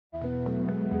The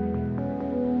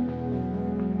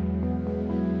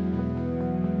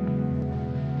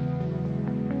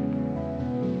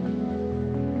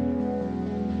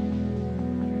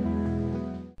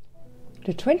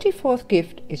 24th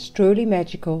gift is truly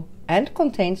magical and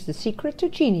contains the secret to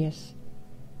genius.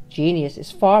 Genius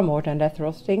is far more than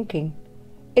lateral thinking.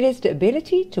 It is the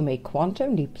ability to make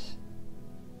quantum leaps.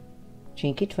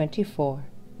 Jinky 24,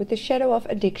 with the shadow of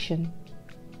addiction,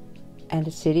 and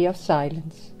the Siddhi of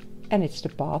Silence, and it's the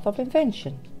path of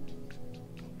invention.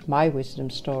 My wisdom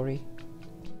story.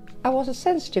 I was a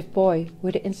sensitive boy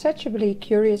with an insatiably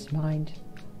curious mind,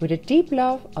 with a deep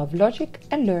love of logic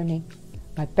and learning.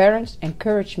 My parents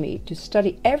encouraged me to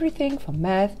study everything from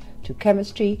math to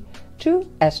chemistry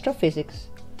to astrophysics.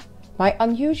 My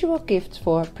unusual gifts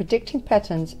for predicting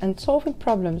patterns and solving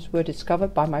problems were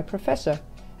discovered by my professor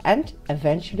and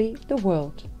eventually the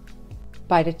world.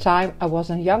 By the time I was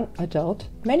a young adult,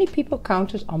 many people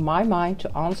counted on my mind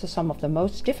to answer some of the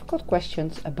most difficult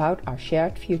questions about our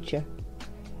shared future.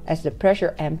 As the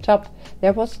pressure amped up,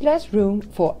 there was less room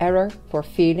for error, for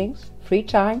feelings, free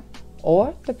time,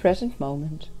 or the present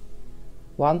moment.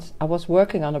 Once I was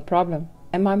working on a problem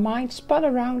and my mind spun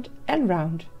around and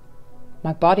round.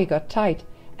 My body got tight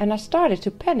and I started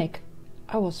to panic.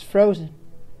 I was frozen.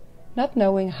 Not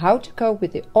knowing how to cope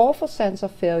with the awful sense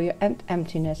of failure and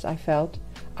emptiness I felt,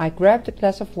 I grabbed a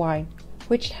glass of wine,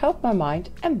 which helped my mind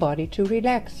and body to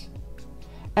relax.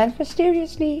 And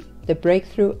mysteriously, the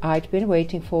breakthrough I'd been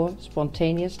waiting for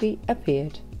spontaneously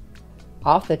appeared.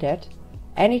 After that,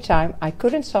 anytime I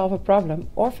couldn't solve a problem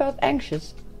or felt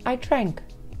anxious, I drank.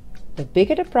 The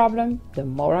bigger the problem, the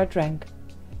more I drank.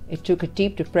 It took a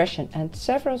deep depression and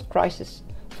several crises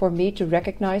for me to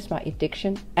recognize my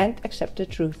addiction and accept the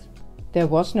truth. There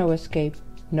was no escape,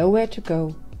 nowhere to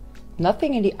go.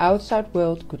 Nothing in the outside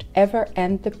world could ever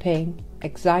end the pain,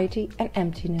 anxiety and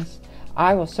emptiness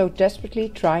I was so desperately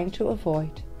trying to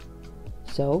avoid.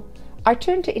 So I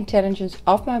turned the intelligence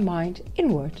of my mind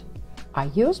inward. I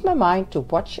used my mind to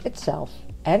watch itself,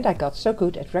 and I got so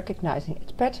good at recognizing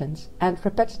its patterns and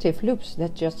repetitive loops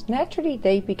that just naturally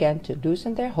they began to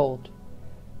loosen their hold.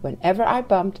 Whenever I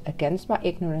bumped against my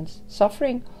ignorance,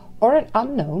 suffering, or an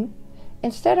unknown,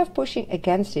 instead of pushing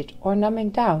against it or numbing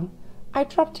down, I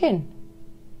dropped in.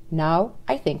 Now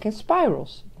I think in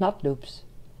spirals, not loops.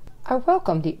 I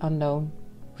welcome the unknown,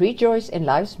 rejoice in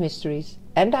life's mysteries,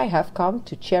 and I have come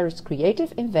to cherish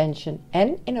creative invention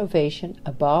and innovation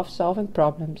above solving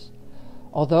problems.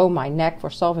 Although my knack for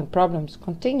solving problems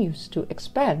continues to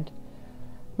expand,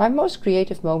 my most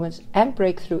creative moments and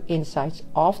breakthrough insights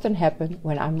often happen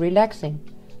when I'm relaxing,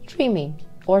 dreaming,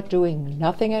 or doing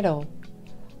nothing at all.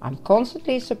 I'm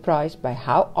constantly surprised by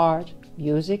how art,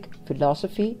 music,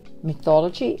 philosophy,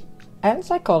 mythology, and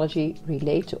psychology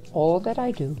relate to all that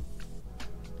I do.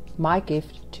 My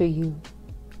gift to you.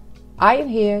 I am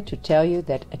here to tell you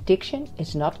that addiction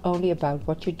is not only about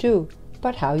what you do,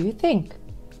 but how you think.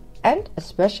 And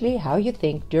especially how you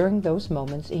think during those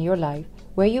moments in your life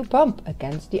where you bump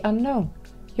against the unknown,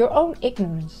 your own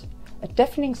ignorance, a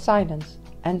deafening silence,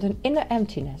 and an inner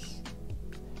emptiness.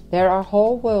 There are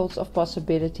whole worlds of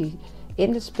possibility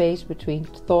in the space between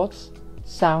thoughts,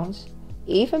 sounds,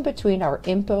 even between our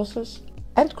impulses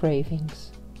and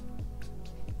cravings.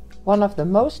 One of the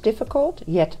most difficult,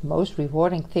 yet most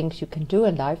rewarding things you can do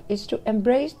in life is to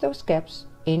embrace those gaps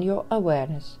in your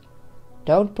awareness.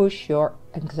 Don't push your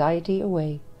anxiety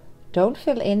away. Don't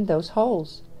fill in those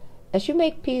holes. As you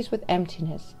make peace with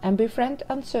emptiness and befriend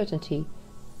uncertainty,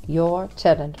 your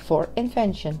talent for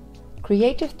invention,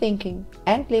 creative thinking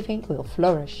and living will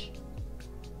flourish.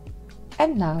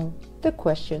 And now, the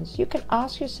questions you can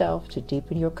ask yourself to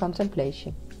deepen your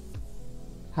contemplation.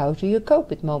 How do you cope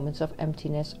with moments of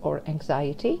emptiness or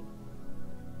anxiety?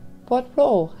 What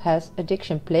role has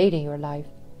addiction played in your life?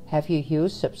 Have you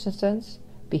used substances,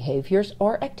 behaviors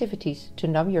or activities to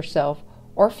numb yourself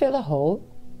or fill a hole?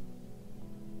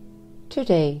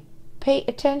 Today, pay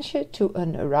attention to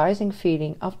an arising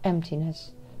feeling of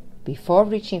emptiness. Before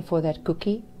reaching for that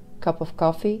cookie, cup of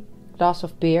coffee, glass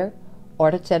of beer,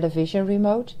 or the television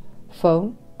remote,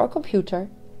 phone or computer,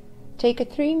 take a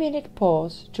 3-minute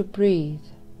pause to breathe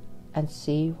and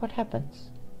see what happens.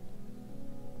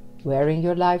 Where in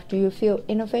your life do you feel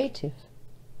innovative?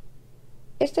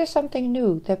 Is there something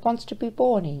new that wants to be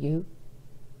born in you?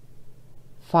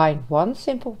 Find one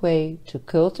simple way to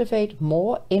cultivate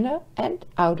more inner and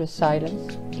outer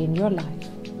silence in your life.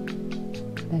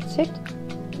 That's it.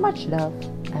 Much love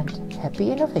and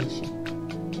happy innovation.